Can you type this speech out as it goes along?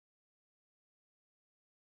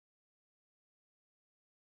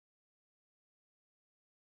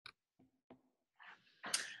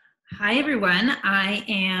Hi, everyone. I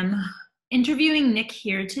am interviewing Nick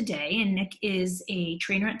here today, and Nick is a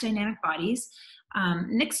trainer at Dynamic Bodies.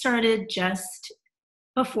 Nick started just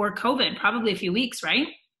before COVID, probably a few weeks, right?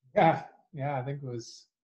 Yeah, yeah, I think it was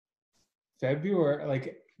February,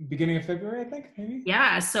 like beginning of February, I think, maybe.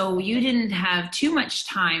 Yeah, so you didn't have too much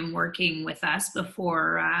time working with us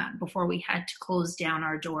before we had to close down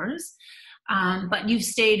our doors, but you've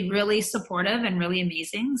stayed really supportive and really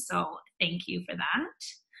amazing. So thank you for that.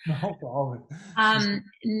 No problem.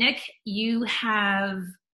 Nick, you have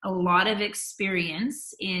a lot of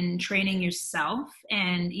experience in training yourself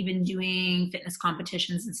and even doing fitness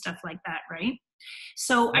competitions and stuff like that, right?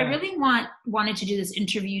 So I Yeah, really wanted to do this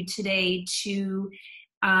interview today to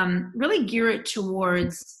really gear it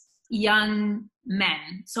towards young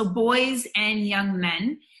men, so boys and young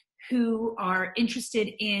men who are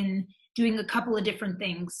interested in doing a couple of different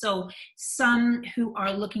things. So some who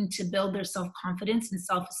are looking to build their self-confidence and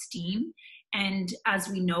self-esteem, and as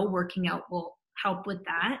we know, working out will help with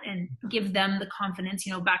that and give them the confidence.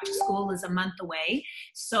 Back to school is a month away,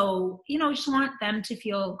 so just want them to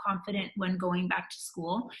feel confident when going back to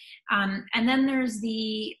school. And then there's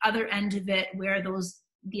the other end of it, where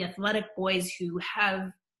the athletic boys who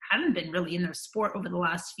haven't been really in their sport over the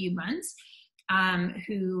last few months,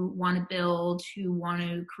 who want to build, who want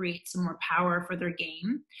to create some more power for their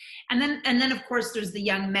game. And then of course there's the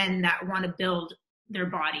young men that want to build their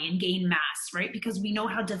body and gain mass, right? Because we know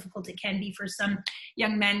how difficult it can be for some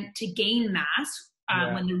young men to gain mass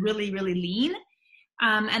yeah, when they're really, really lean.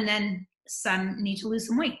 And then some need to lose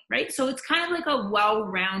some weight, right? So it's kind of like a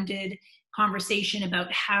well-rounded conversation about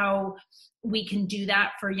how we can do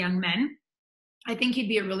that for young men. I think you'd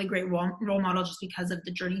be a really great role model just because of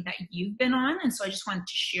the journey that you've been on. And so I just wanted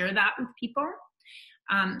to share that with people.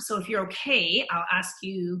 So if you're okay, I'll ask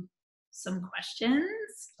you some questions.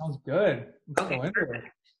 sounds good. Let's Okay, go into it. perfect.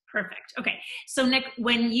 Perfect. Okay. So Nick,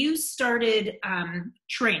 when you started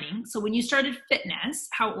training, so when you started fitness,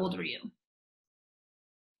 how old were you?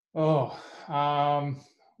 Oh,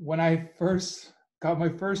 when I first got my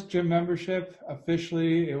first gym membership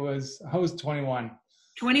officially, I was 21.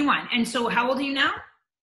 21. And so how old are you now?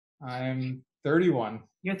 I'm 31.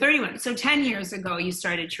 You're 31. So 10 years ago, you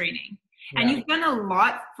started training. And Yeah. you've done a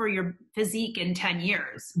lot for your physique in 10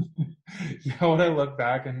 years. Yeah, when I look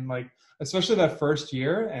back and like, especially that first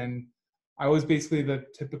year, and I was basically the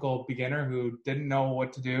typical beginner who didn't know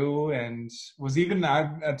what to do and was even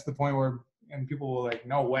at to the point where, and people were like,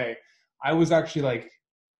 no way. I was actually like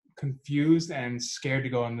confused and scared to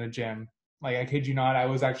go in the gym. Like, I kid you not, I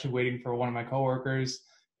was actually waiting for one of my coworkers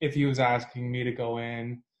if he was asking me to go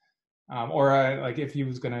in, or like if he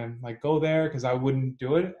was gonna like go there, because I wouldn't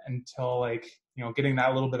do it until like getting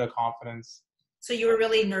that little bit of confidence. So you were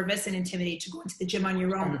really nervous and intimidated to go into the gym on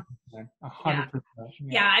your own. 100%, Yeah. 100%.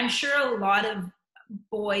 Yeah. Yeah, I'm sure a lot of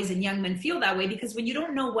boys and young men feel that way because when you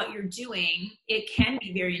don't know what you're doing, it can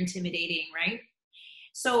be very intimidating, right?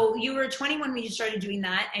 So you were 21 when you started doing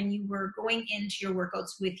that, and you were going into your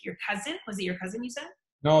workouts with your cousin. Was it your cousin you said?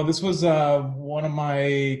 No, this was one of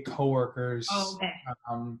my Oh, coworkers okay.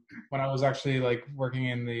 um, when I was actually like working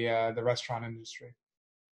in the restaurant industry.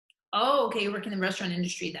 Oh, okay. You work in the restaurant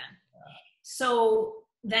industry then. So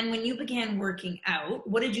then when you began working out,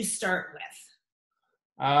 what did you start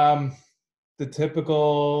with? Um, the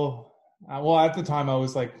typical, well, at the time I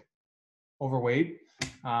was like overweight,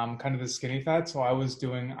 kind of the skinny fat. So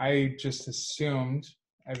I just assumed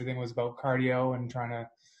everything was about cardio and trying to,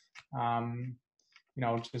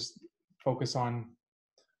 just focus on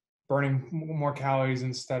burning more calories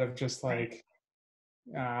instead of just Right.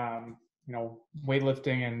 like,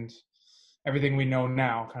 weightlifting and everything we know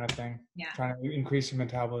now kind of thing, Yeah. trying to increase your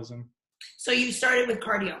metabolism. So you started with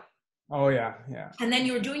cardio. Oh yeah, yeah. And then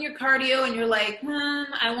you were doing your cardio and you're like,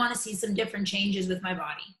 I want to see some different changes with my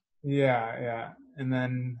body. Yeah, yeah. And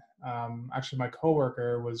then actually my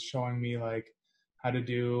coworker was showing me like how to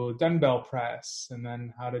do dumbbell press and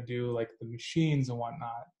then how to do like the machines and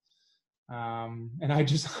whatnot. And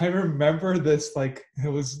I remember this like it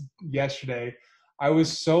was yesterday. I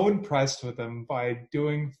was so impressed with him by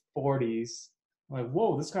doing 40s. Like,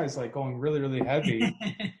 whoa, this guy's like going really, really heavy.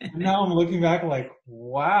 And now I'm looking back like,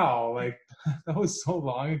 wow, like that was so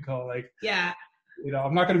long ago. Like, Yeah.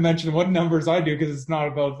 I'm not going to mention what numbers I do because it's not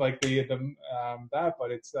about like the that,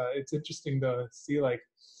 but it's interesting to see like,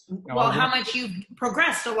 Well, how much you've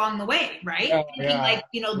progressed along the way, right? yeah, Thinking yeah, like,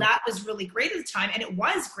 that was really great at the time, and it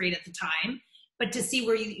was great at the time, but to see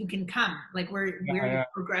where you can come, like where you yeah.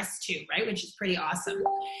 progress to, right? Which is pretty awesome.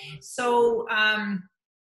 So,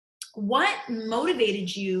 what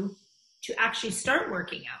motivated you to actually start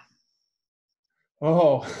working out?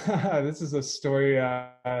 Oh, this is a story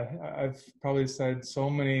I've probably said so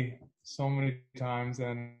many times,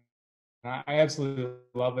 and I absolutely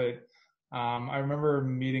love it. I remember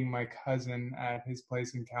meeting my cousin at his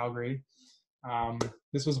place in Calgary. Um,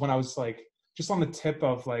 this was when I was like just on the tip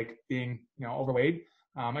of like being, overweight.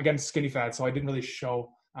 Again, skinny fat, so I didn't really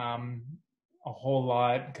show a whole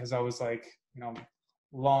lot because I was like,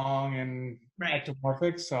 long and Right.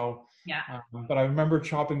 ectomorphic. So, Yeah. but I remember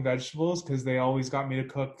chopping vegetables because they always got me to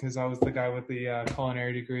cook because I was the guy with the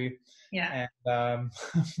culinary degree. Yeah. And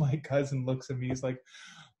my cousin looks at me, he's like,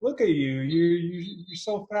 "Look at you, you're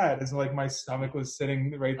so fat." It's like my stomach was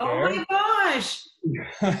sitting right Oh there. my gosh.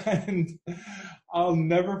 And I'll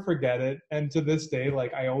never forget it. And to this day,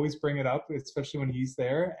 like I always bring it up, especially when he's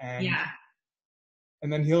there. Yeah.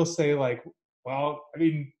 And then he'll say like, "Well, I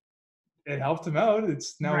mean, it helped him out.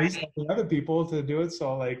 It's now he's Right. helping other people to do it."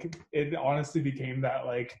 So like it honestly became that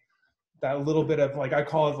like that little bit of like I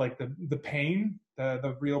call it like the pain,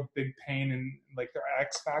 the real big pain and like their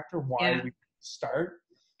X factor why Yeah. we start.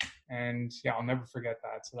 And yeah, I'll never forget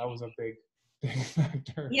that. So that was a big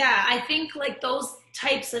factor. Yeah, I think like those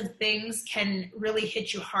types of things can really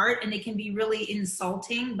hit your heart and they can be really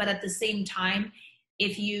insulting. But at the same time,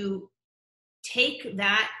 if you take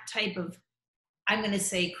that type of, I'm going to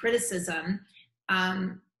say, criticism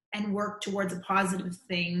um, and work towards a positive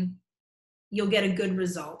thing, you'll get a good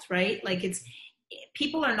result, right? Like it's,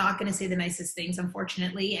 people are not going to say the nicest things,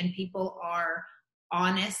 unfortunately, and people are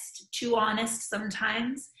honest, too honest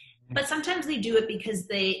sometimes. But sometimes they do it because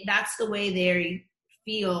that's the way they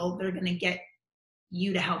feel they're going to get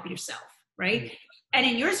you to help yourself, right? And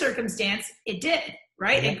in your circumstance, it did,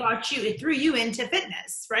 right? Yeah. It threw you into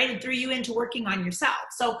fitness, right? It threw you into working on yourself.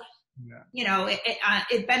 So, Yeah.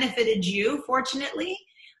 it benefited you, fortunately.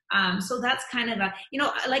 So that's kind of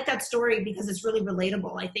I like that story because it's really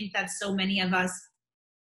relatable. I think that so many of us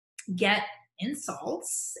get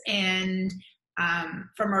insults and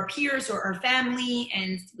from our peers or our family,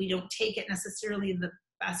 and we don't take it necessarily the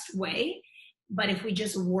best way. But if we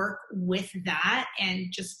just work with that and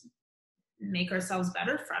just make ourselves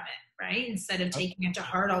better from it, right? Instead of taking it to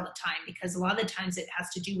heart all the time, because a lot of the times it has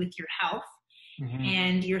to do with your health Mm-hmm.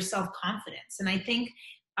 and your self-confidence. And I think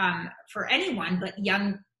for anyone, but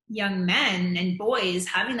young men and boys,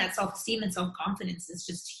 having that self-esteem and self-confidence is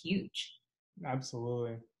just huge.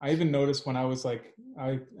 Absolutely. I even noticed when I was like,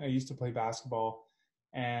 I used to play basketball,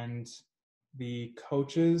 and the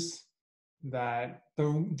coaches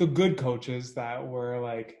the good coaches that were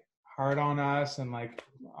like hard on us and like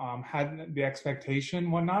had the expectation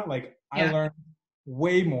whatnot, like I Yeah. learned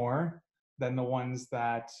way more than the ones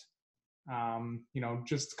that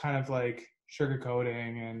just kind of like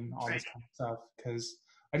sugarcoating and all Right. this kind of stuff. Because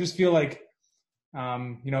I just feel like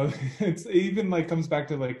it's even like comes back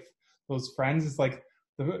to like those friends. It's like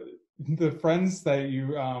the friends that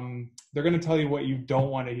you they're gonna tell you what you don't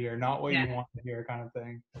want to hear, not what Yeah. you want to hear, kind of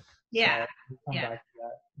thing. Yeah. So come Yeah. back to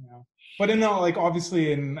that. But in a, like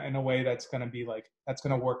obviously in a way that's gonna be like that's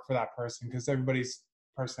gonna work for that person because everybody's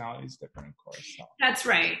personality is different, of course. So. That's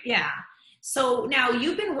right. Yeah. So now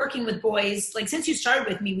you've been working with boys, like since you started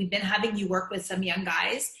with me, we've been having you work with some young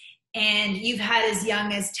guys, and you've had as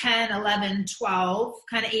young as 10, 11, 12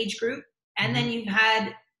 kind of age group. And Mm-hmm. then you've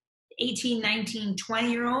had 18, 19,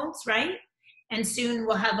 20-year olds, right? And soon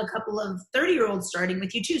we'll have a couple of 30-year olds starting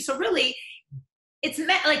with you too. So really, it's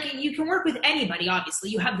meant like you can work with anybody. Obviously,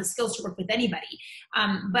 you have the skills to work with anybody.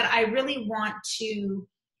 But I really want to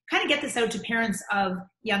kind of get this out to parents of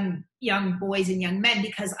young boys and young men,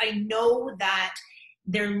 because I know that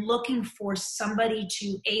they're looking for somebody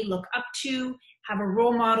to look up to, have a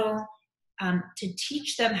role model, to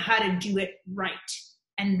teach them how to do it right.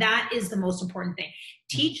 And that is the most important thing.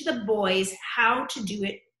 Teach the boys how to do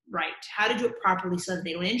it right, how to do it properly so that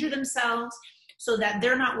they don't injure themselves, so that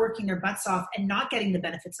they're not working their butts off and not getting the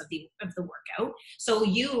benefits of the workout. So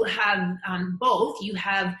you have both. You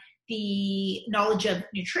have the knowledge of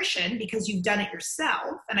nutrition because you've done it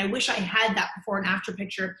yourself. And I wish I had that before and after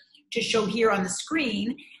picture to show here on the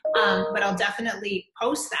screen, but I'll definitely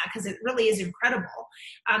post that because it really is incredible.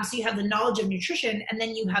 So you have the knowledge of nutrition, and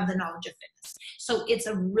then you have the knowledge of fitness. So it's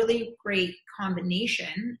a really great combination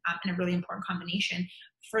and a really important combination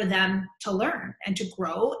for them to learn and to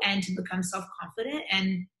grow and to become self-confident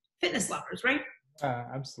and fitness lovers, right? Yeah,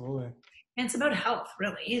 absolutely. And it's about health,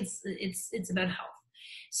 really. It's about health.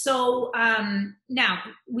 So now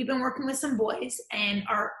we've been working with some boys, and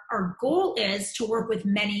our goal is to work with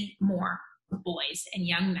many more boys and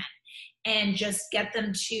young men, and just get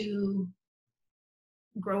them to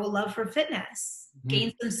grow a love for fitness,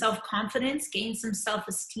 gain some self-confidence, gain some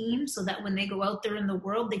self-esteem, so that when they go out there in the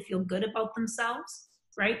world, they feel good about themselves,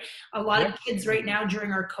 right? A lot of kids right now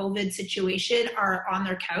during our COVID situation are on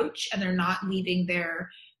their couch and they're not leaving their,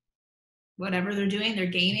 whatever they're doing, they're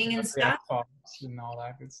gaming and stuff. And all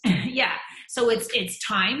that good stuff. Yeah. So it's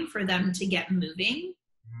time for them to get moving.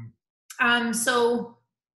 So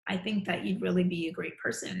I think that you'd really be a great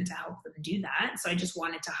person to help them do that. So I just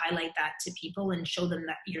wanted to highlight that to people and show them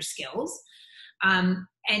that your skills. And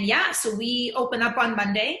yeah, so we open up on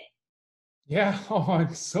Monday. Yeah. Oh,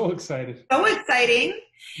 I'm so excited. So exciting.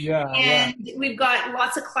 Yeah. And we've got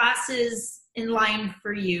lots of classes in line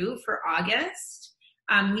for you for August.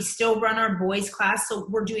 We still run our boys class. So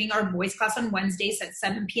we're doing our boys class on Wednesdays at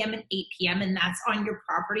 7 p.m. and 8 p.m. And that's on your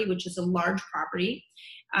property, which is a large property.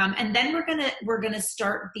 And then we're gonna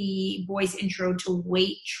start the boys intro to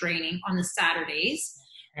weight training on the Saturdays.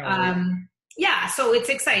 Yeah, so it's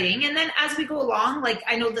exciting. And then as we go along, like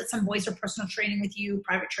I know that some boys are personal training with you,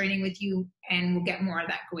 private training with you, and we'll get more of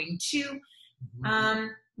that going too.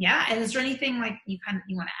 Yeah, and is there anything like you want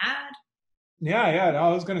to add? Yeah. No,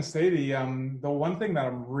 I was gonna say the one thing that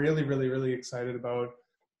I'm really, really, really excited about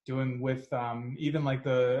doing with even like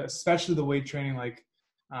especially the weight training, like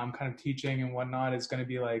kind of teaching and whatnot, is going to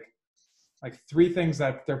be like 3 things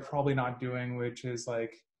that they're probably not doing, which is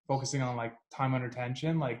like focusing on like time under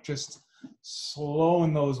tension, like just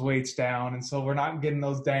slowing those weights down, and so we're not getting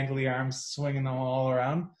those dangly arms swinging them all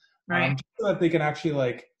around, right? So that they can actually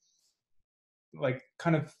like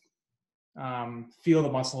kind of feel the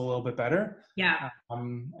muscle a little bit better. Yeah.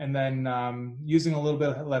 And then using a little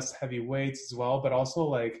bit less heavy weights as well, but also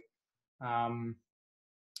like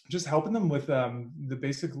just helping them with the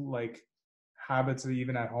basic like habits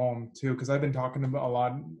even at home too, because I've been talking a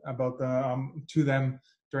lot about to them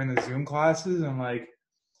during the Zoom classes, and like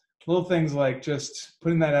little things like just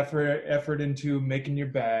putting that effort into making your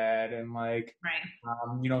bed, and like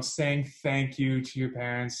saying thank you to your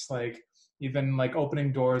parents, like even like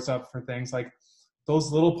opening doors up for things, like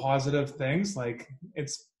those little positive things, like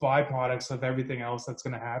it's byproducts of everything else that's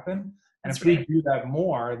going to happen. And if we do that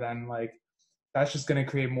more, then like that's just going to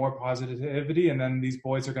create more positivity, and then these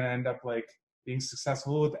boys are going to end up like being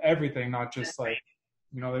successful with everything, not just like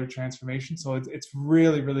their transformation. So it's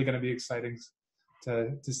really, really going to be exciting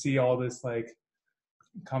to see all this like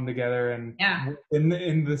come together and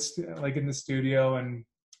in this like in the studio, and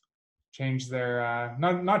change their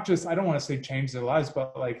not just, I don't want to say change their lives,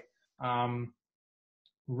 but like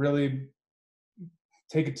really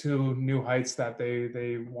take it to new heights that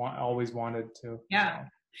they always wanted to. Yeah.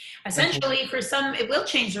 Essentially, for some, it will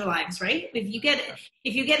change their lives, right? If you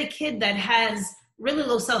get a kid that has really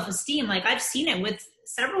low self-esteem, like I've seen it with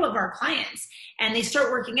several of our clients, and they start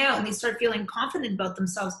working out and they start feeling confident about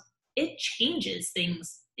themselves, it changes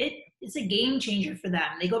things. It's a game changer for them.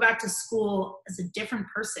 They go back to school as a different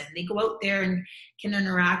person. They go out there and can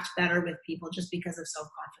interact better with people just because of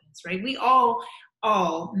self-confidence, right? We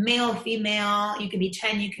all male, female, you can be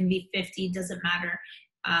 10, you can be 50, doesn't matter.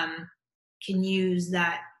 Can use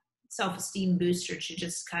that self-esteem booster to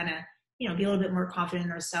just kind of, be a little bit more confident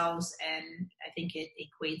in ourselves. And I think it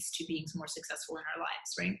equates to being more successful in our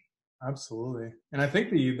lives, right? Absolutely. And I think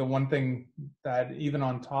the one thing that even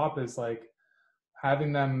on top is like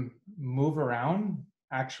having them move around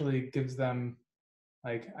actually gives them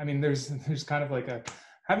like, I mean, there's kind of like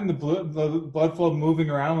having the blood flow moving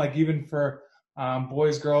around, like even for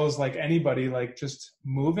boys, girls, like anybody, like just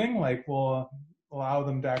moving, like will allow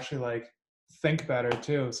them to actually like think better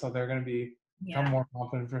too. So they're going to become more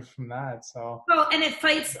confident from that. So and it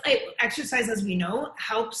fights, exercise, as we know,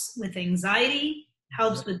 helps with anxiety,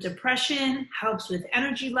 helps with depression, helps with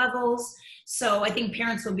energy levels. So I think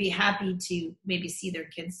parents will be happy to maybe see their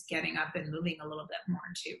kids getting up and moving a little bit more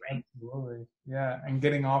too, right? Absolutely. Yeah. And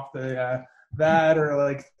getting off the that, or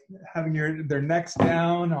like having their necks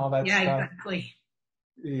down, all that stuff. Yeah, exactly.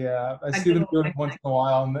 Yeah. I see them doing it once in a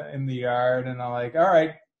while in the yard, and I'm like, all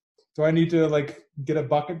right, do I need to like get a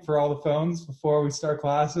bucket for all the phones before we start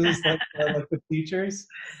classes, like the teachers?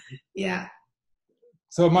 Yeah.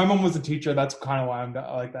 So my mom was a teacher. That's kind of why I'm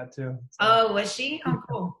like that too. So. Oh, was she? Oh,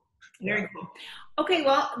 cool. Very cool. Okay,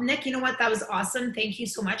 well, Nick, you know what? That was awesome. Thank you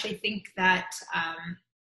so much. I think that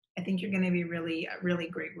I think you're going to be really a really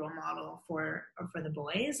great role model for the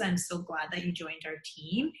boys. I'm so glad that you joined our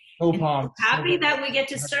team. So pumped. Happy that we get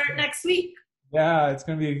to start next week. Yeah, it's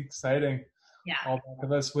going to be exciting. Yeah. All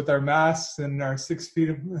of us with our masks and our 6 feet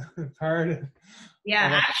apart.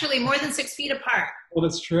 Yeah, actually more than 6 feet apart. Well,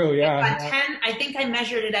 that's true. Yeah. 10, I think I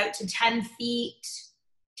measured it out to 10 feet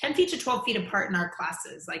to 12 feet apart in our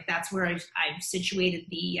classes. Like that's where I've situated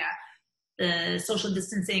the the social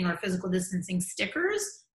distancing or physical distancing stickers.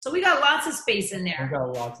 So we got lots of space in We there.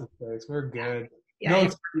 got lots of space. We're good. Yeah, No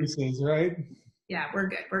excuses, right? Yeah, we're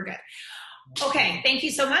good. We're good. Okay. Thank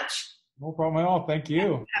you so much. No problem at all. Thank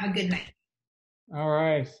you. Have a good night. All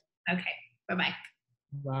right. Okay. Bye-bye.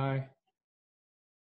 Bye.